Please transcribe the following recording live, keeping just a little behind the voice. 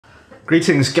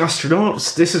Greetings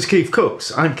gastronauts, this is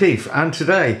KeefCooks, I'm Keef, and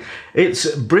today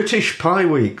it's British Pie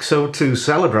Week, so to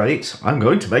celebrate I'm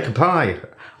going to make a pie.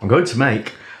 I'm going to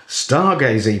make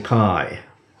Stargazy pie.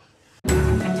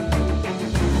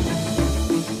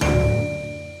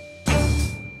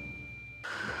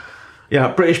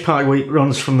 Yeah, British Pie Week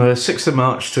runs from the 6th of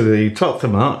March to the 12th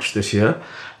of March this year,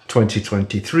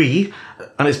 2023,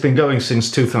 and it's been going since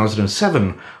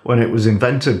 2007 when it was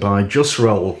invented by Just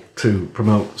Roll to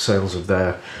promote sales of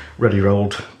their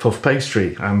ready-rolled puff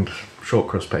pastry and short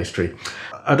crust pastry.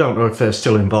 I don't know if they're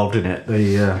still involved in it.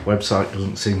 The website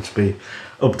doesn't seem to be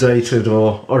updated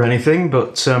or anything,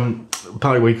 but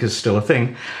Pie Week is still a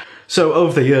thing. So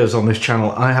over the years on this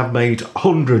channel I have made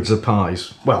hundreds of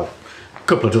pies, well, a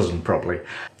couple of dozen probably.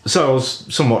 So I was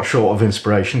somewhat short of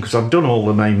inspiration because I've done all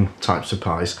the main types of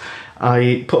pies.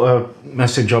 I put a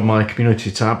message on my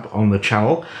community tab on the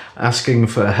channel asking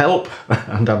for help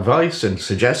and advice and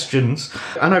suggestions,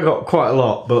 and I got quite a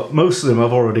lot, but most of them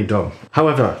I've already done.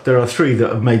 However, there are 3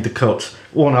 that have made the cut.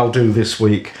 One I'll do this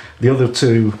week, the other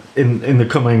 2 in the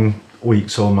coming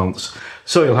weeks or months.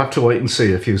 So you'll have to wait and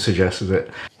see if you suggested it.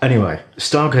 Anyway,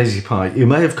 Stargazy pie. You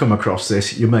may have come across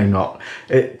this, you may not.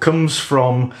 It comes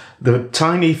from the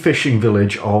tiny fishing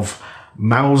village of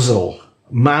Maow-zell.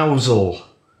 Maow-zell,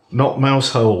 not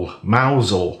Mousehole,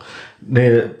 Maow-zell,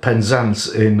 near Penzance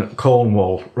in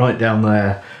Cornwall, right down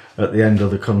there at the end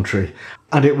of the country.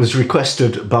 And it was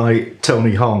requested by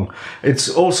Tony Hong. It's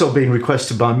also been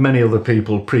requested by many other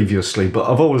people previously,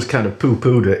 but I've always kind of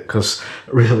poo-pooed it because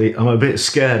really I'm a bit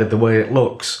scared of the way it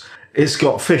looks. It's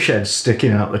got fish heads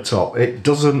sticking out the top. It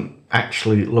doesn't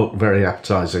actually look very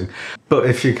appetizing, but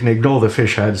if you can ignore the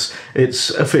fish heads, it's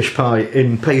a fish pie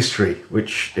in pastry,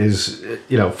 which is,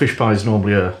 you know, fish pies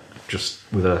normally are just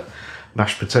with a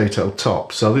mashed potato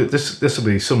top, so this will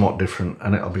be somewhat different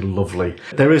and it'll be lovely.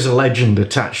 There is a legend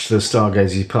attached to the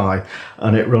Stargazy pie,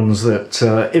 and it runs that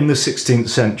in the 16th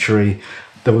century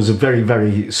there was a very,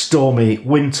 very stormy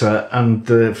winter and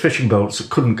the fishing boats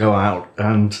couldn't go out,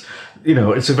 and you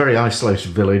know, it's a very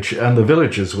isolated village and the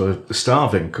villagers were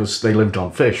starving because they lived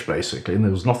on fish basically and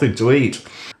there was nothing to eat.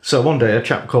 So one day a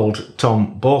chap called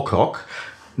Bawcock,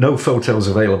 no photos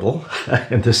available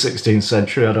in the 16th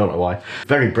century, I don't know why,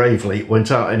 very bravely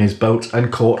went out in his boat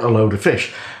and caught a load of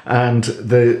fish, and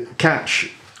the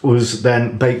catch was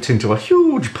then baked into a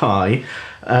huge pie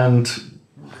and,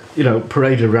 you know,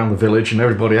 paraded around the village and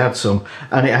everybody had some,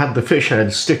 and it had the fish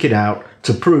heads sticking out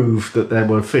to prove that there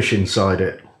were fish inside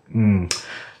it.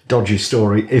 Dodgy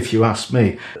story if you ask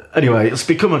me. Anyway, it's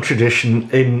become a tradition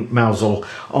in Mousehole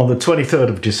on the 23rd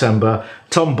of December,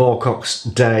 Tom Bawcock's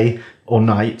day or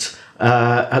night,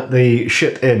 at the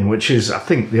Ship Inn, which is I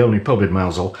think the only pub in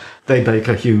Mousehole. They bake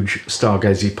a huge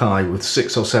Stargazy pie with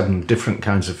 6 or 7 different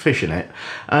kinds of fish in it,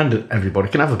 and everybody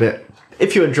can have a bit.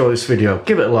 If you enjoy this video,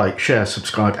 give it a like, share,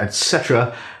 subscribe,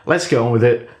 etc. Let's get on with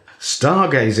it.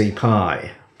 Stargazy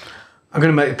pie. I'm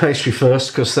going to make the pastry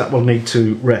first because that will need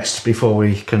to rest before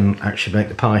we can actually make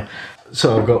the pie.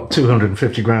 So I've got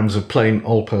 250 grams of plain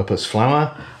all-purpose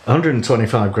flour,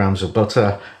 125 grams of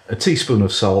butter, a teaspoon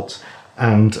of salt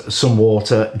and some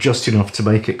water, just enough to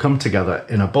make it come together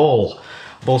in a ball.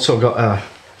 I've also got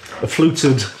a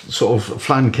fluted sort of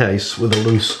flan case with a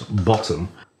loose bottom,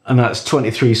 and that's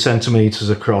 23 centimetres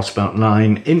across, about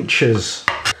 9 inches.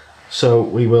 So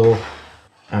we will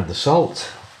add the salt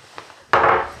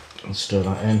and stir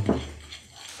that in,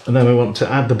 and then we want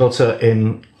to add the butter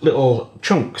in little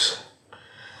chunks.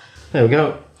 There we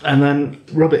go, and then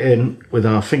rub it in with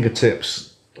our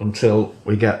fingertips until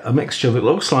we get a mixture that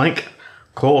looks like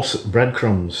coarse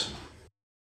breadcrumbs.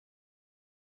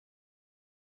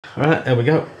 Alright, there we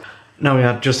go. Now we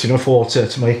add just enough water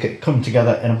to make it come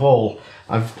together in a ball.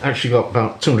 I've actually got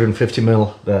about 250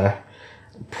 ml there.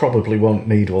 Probably won't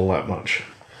need all that much.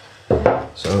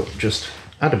 So just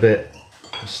add a bit,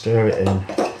 stir it in,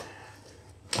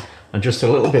 and just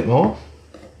a little bit more,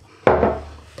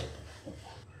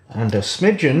 and a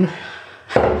smidgen,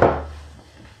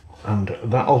 and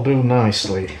that'll do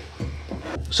nicely.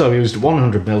 So I used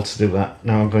 100 ml to do that.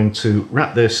 Now I'm going to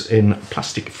wrap this in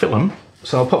plastic film,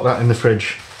 so I'll pop that in the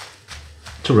fridge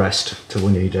to rest till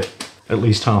we need it, at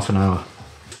least half an hour.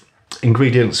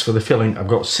 Ingredients for the filling: I've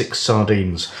got 6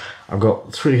 sardines, I've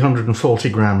got 340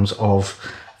 grams of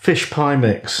fish pie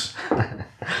mix,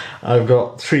 I've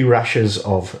got 3 rashers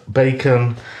of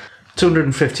bacon,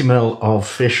 250 ml of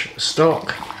fish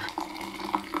stock,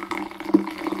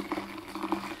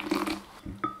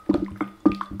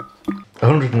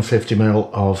 (150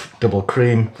 ml of double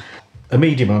cream, a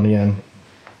medium onion,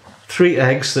 3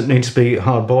 eggs that need to be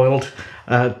hard boiled,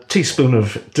 a teaspoon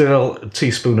of dill, a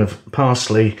teaspoon of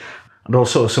parsley, and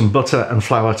also some butter and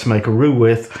flour to make a roux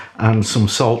with, and some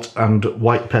salt and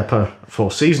white pepper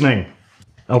for seasoning.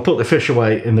 I'll put the fish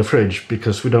away in the fridge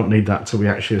because we don't need that till we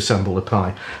actually assemble the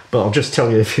pie. But I'll just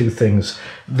tell you a few things.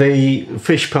 The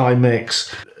fish pie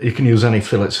mix, you can use any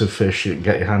fillets of fish you can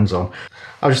get your hands on.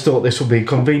 I just thought this would be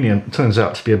convenient. It turns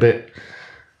out to be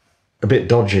a bit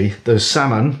dodgy. There's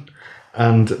salmon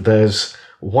and there's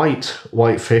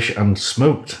white fish and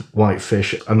smoked white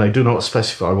fish, and they do not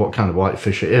specify what kind of white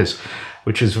fish it is,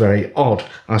 which is very odd.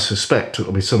 I suspect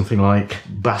it'll be something like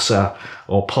bassa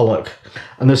or pollock.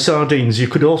 And the sardines, you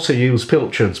could also use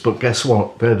pilchards, but guess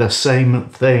what? They're the same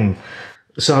thing.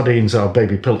 Sardines are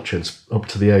baby pilchards up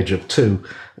to the age of 2.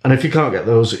 And if you can't get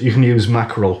those, you can use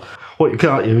mackerel. What you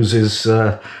can't use is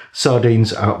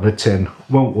sardines out of a tin.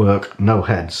 Won't work, no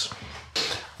heads.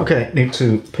 Okay, need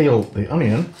to peel the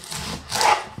onion.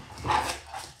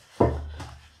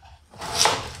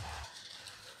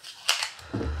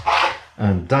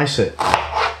 And dice it.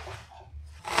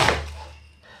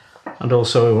 And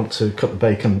also I want to cut the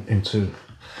bacon into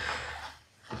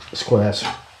squares.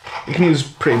 You can use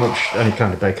pretty much any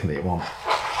kind of bacon that you want.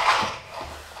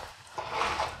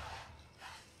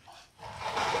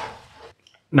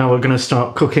 Now we're going to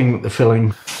start cooking the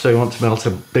filling. So you want to melt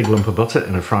a big lump of butter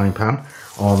in a frying pan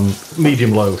on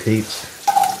medium-low heat.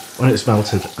 When it's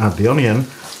melted, add the onion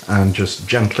and just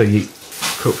gently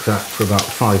cook that for about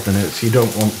 5 minutes. You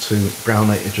don't want to brown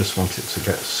it, you just want it to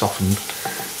get softened.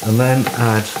 And then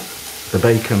add the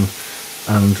bacon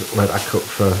and let that cook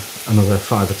for another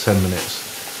 5 or 10 minutes.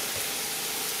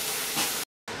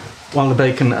 While the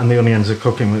bacon and the onions are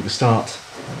cooking, we can start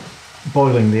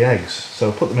boiling the eggs.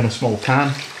 So put them in a small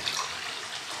pan,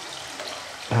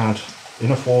 add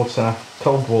enough water,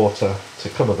 cold water to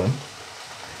cover them,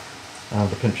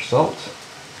 add a pinch of salt.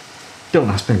 Don't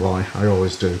ask me why, I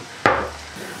always do.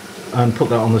 And put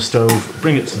that on the stove,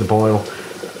 bring it to the boil.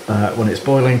 When it's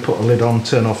boiling, put a lid on,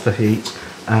 turn off the heat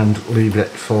and leave it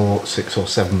for 6 or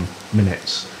 7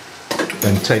 minutes.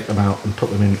 Then take them out and put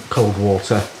them in cold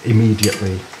water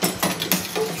immediately.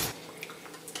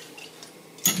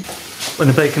 When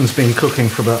the bacon's been cooking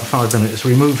for about 5 minutes,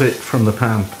 remove it from the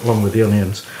pan along with the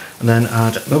onions and then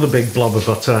add another big blob of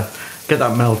butter, get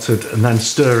that melted and then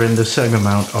stir in the same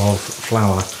amount of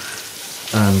flour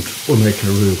and we're making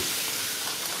a roux.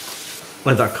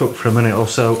 Let that cook for a minute or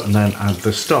so and then add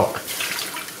the stock.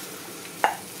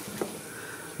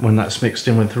 When that's mixed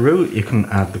in with the roux, you can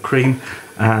add the cream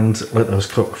and let those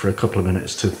cook for a couple of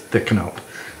minutes to thicken up.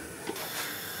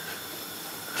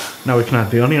 Now we can add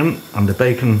the onion and the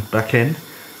bacon back in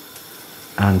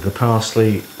and the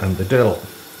parsley and the dill.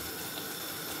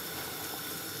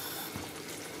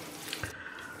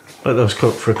 Let those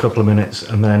cook for a couple of minutes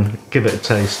and then give it a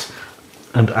taste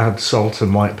and add salt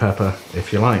and white pepper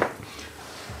if you like.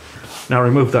 Now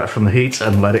remove that from the heat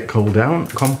and let it cool down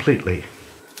completely.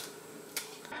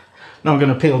 Now I'm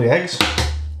going to peel the eggs.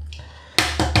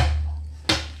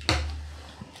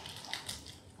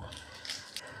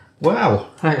 Wow!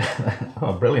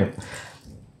 Oh, brilliant.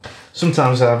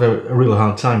 Sometimes I have a real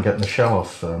hard time getting the shell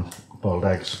off boiled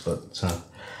eggs, but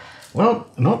well,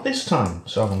 not this time,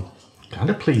 so I'm kind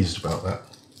of pleased about that.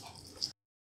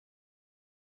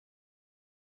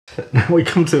 Now we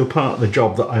come to a part of the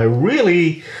job that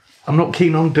I'm not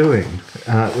keen on doing,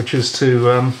 which is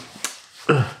to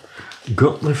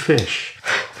gut the fish.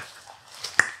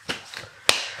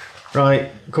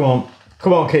 Right, come on,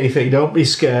 Keefy, don't be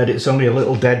scared. It's only a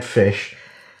little dead fish.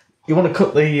 You want to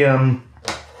cut the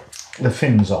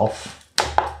fins off,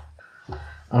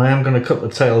 and I am going to cut the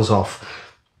tails off.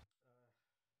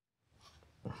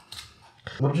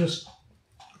 We'll just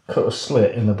cut a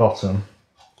slit in the bottom.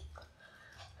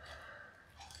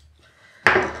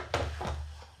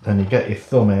 Then you get your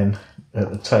thumb in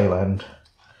at the tail end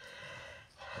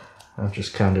and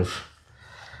just kind of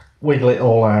wiggle it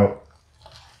all out.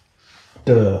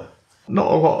 Duh.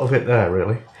 Not a lot of it there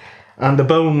really. And the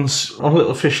bones, on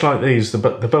little fish like these, the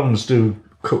bones do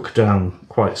cook down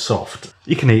quite soft.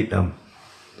 You can eat them.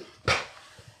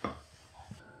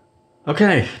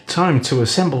 Okay, time to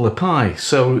assemble the pie.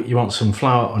 So you want some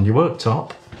flour on your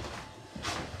worktop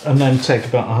and then take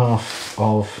about half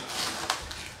of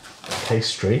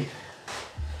pastry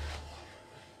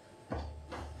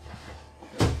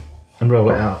and roll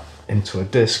it out into a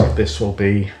disc. This will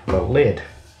be the lid.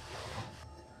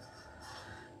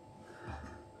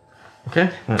 Okay,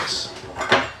 that's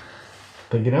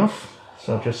big enough,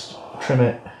 so I'll just trim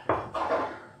it a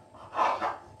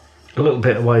little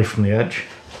bit away from the edge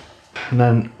and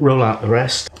then roll out the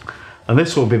rest, and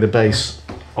this will be the base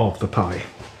of the pie.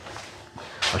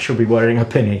 I should be wearing a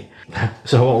pinny,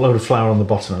 so I want a load of flour on the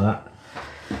bottom of that.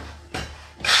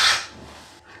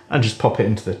 and just pop it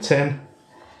into the tin.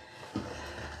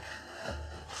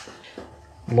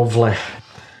 Lovely.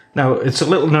 Now, it's a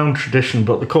little known tradition,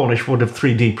 but the Cornish would have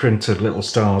 3D printed little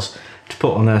stars to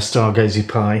put on their Stargazy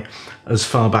pie as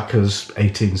far back as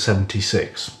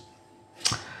 1876.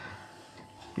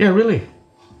 Yeah, really.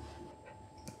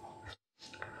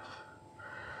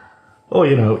 Or,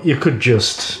 you know, you could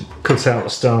just cut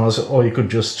out stars, or you could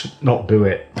just not do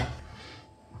it.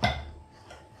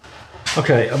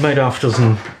 Okay, I made half a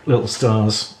dozen little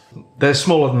stars. They're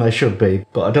smaller than they should be,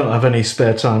 but I don't have any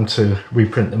spare time to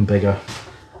reprint them bigger.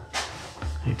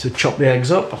 Need to chop the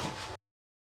eggs up.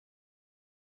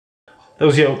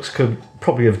 Those yolks could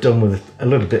probably have done with a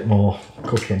little bit more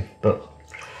cooking, but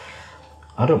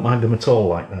I don't mind them at all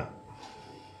like that.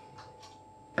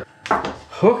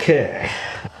 Okay,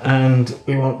 and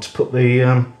we want to put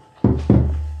the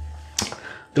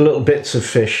little bits of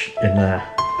fish in there.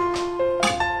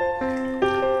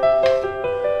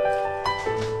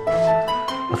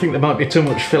 I think there might be too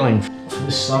much filling for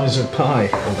this size of pie,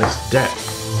 or this depth.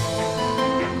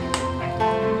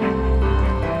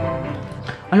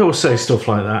 I always say stuff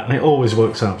like that and it always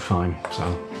works out fine, so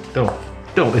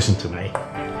don't listen to me.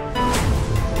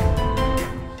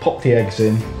 Pop the eggs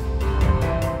in.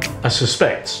 I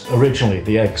suspect originally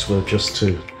the eggs were just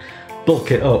to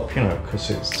bulk it up, you know, because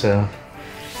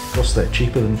they're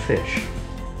cheaper than fish.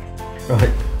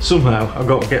 Right, somehow I've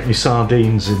got to get my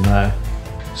sardines in there.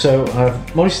 So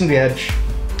I've moistened the edge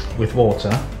with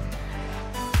water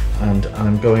and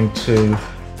I'm going to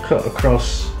cut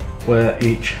across where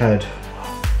each head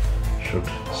should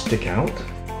stick out.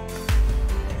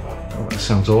 Oh, that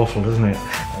sounds awful, doesn't it?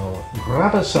 I'll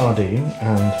grab a sardine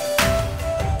and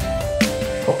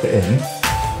pop it in.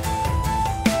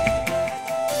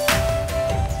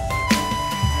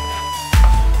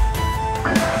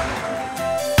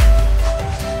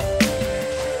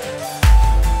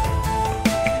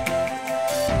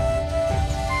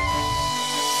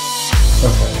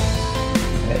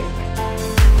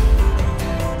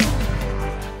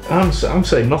 I'm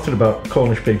saying nothing about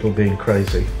Cornish people being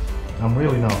crazy. I'm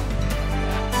really not.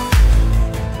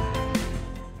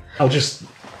 I'll just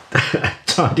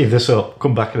tidy this up,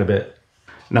 come back in a bit.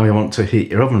 Now you want to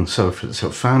heat your oven, so if it's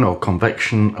a fan or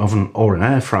convection oven or an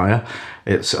air fryer,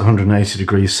 it's 180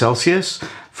 degrees Celsius.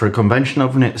 For a convention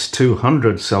oven, it's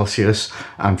 200 Celsius,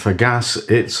 and for gas,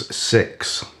 it's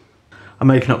 6. I'm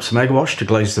making up some egg wash to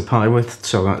glaze the pie with,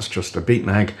 so that's just a beaten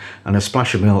egg and a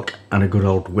splash of milk and a good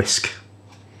old whisk.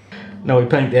 Now we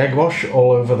paint the egg wash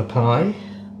all over the pie,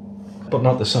 but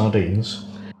not the sardines.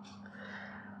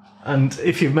 And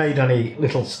if you've made any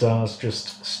little stars,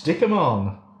 just stick them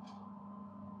on.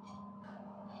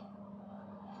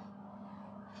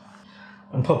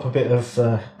 And pop a bit of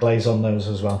glaze on those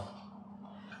as well.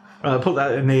 Right, I'll put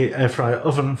that in the air fryer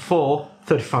oven for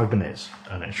 35 minutes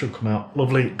and it should come out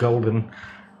lovely, golden,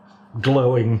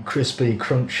 glowing, crispy,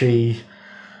 crunchy,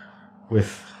 with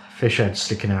fish heads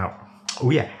sticking out. Oh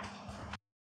yeah.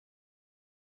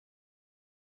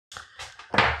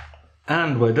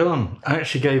 And we're done. I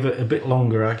actually gave it a bit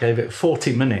longer. I gave it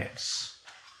 40 minutes.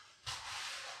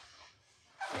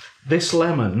 This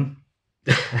lemon,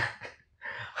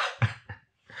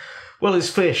 well, it's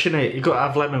fish, isn't it? You've got to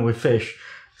have lemon with fish.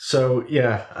 So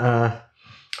yeah,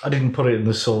 I didn't put it in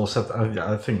the sauce.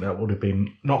 I think that would have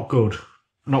been not good,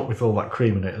 not with all that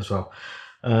cream in it as well.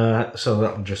 So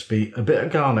that will just be a bit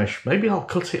of garnish. Maybe I'll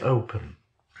cut it open.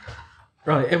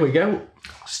 Right, here we go.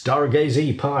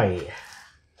 Stargazy pie.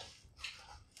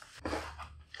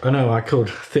 I know I could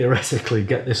theoretically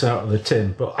get this out of the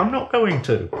tin, but I'm not going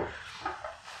to.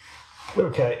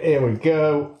 Okay, here we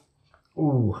go.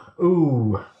 Ooh,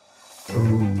 ooh,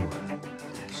 ooh.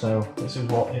 So this is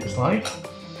what it's like.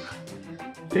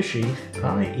 Fishy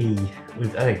pie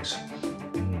with eggs.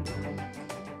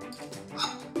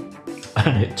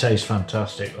 And it tastes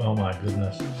fantastic. Oh my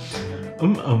goodness.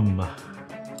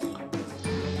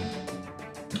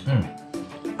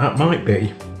 That might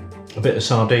be a bit of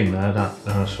sardine there,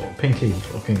 that sort of pinky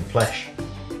looking flesh.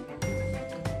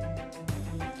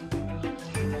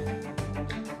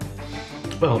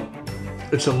 Well,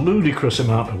 it's a ludicrous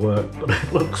amount of work, but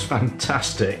it looks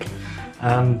fantastic.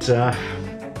 And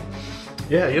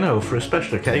yeah, you know, for a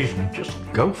special occasion, just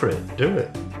go for it, do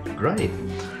it. Great.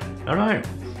 All right,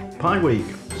 Pie Week,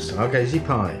 Stargazy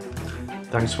pie.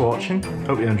 Thanks for watching,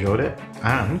 hope you enjoyed it,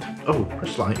 and, oh,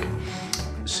 press like.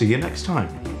 See you next time.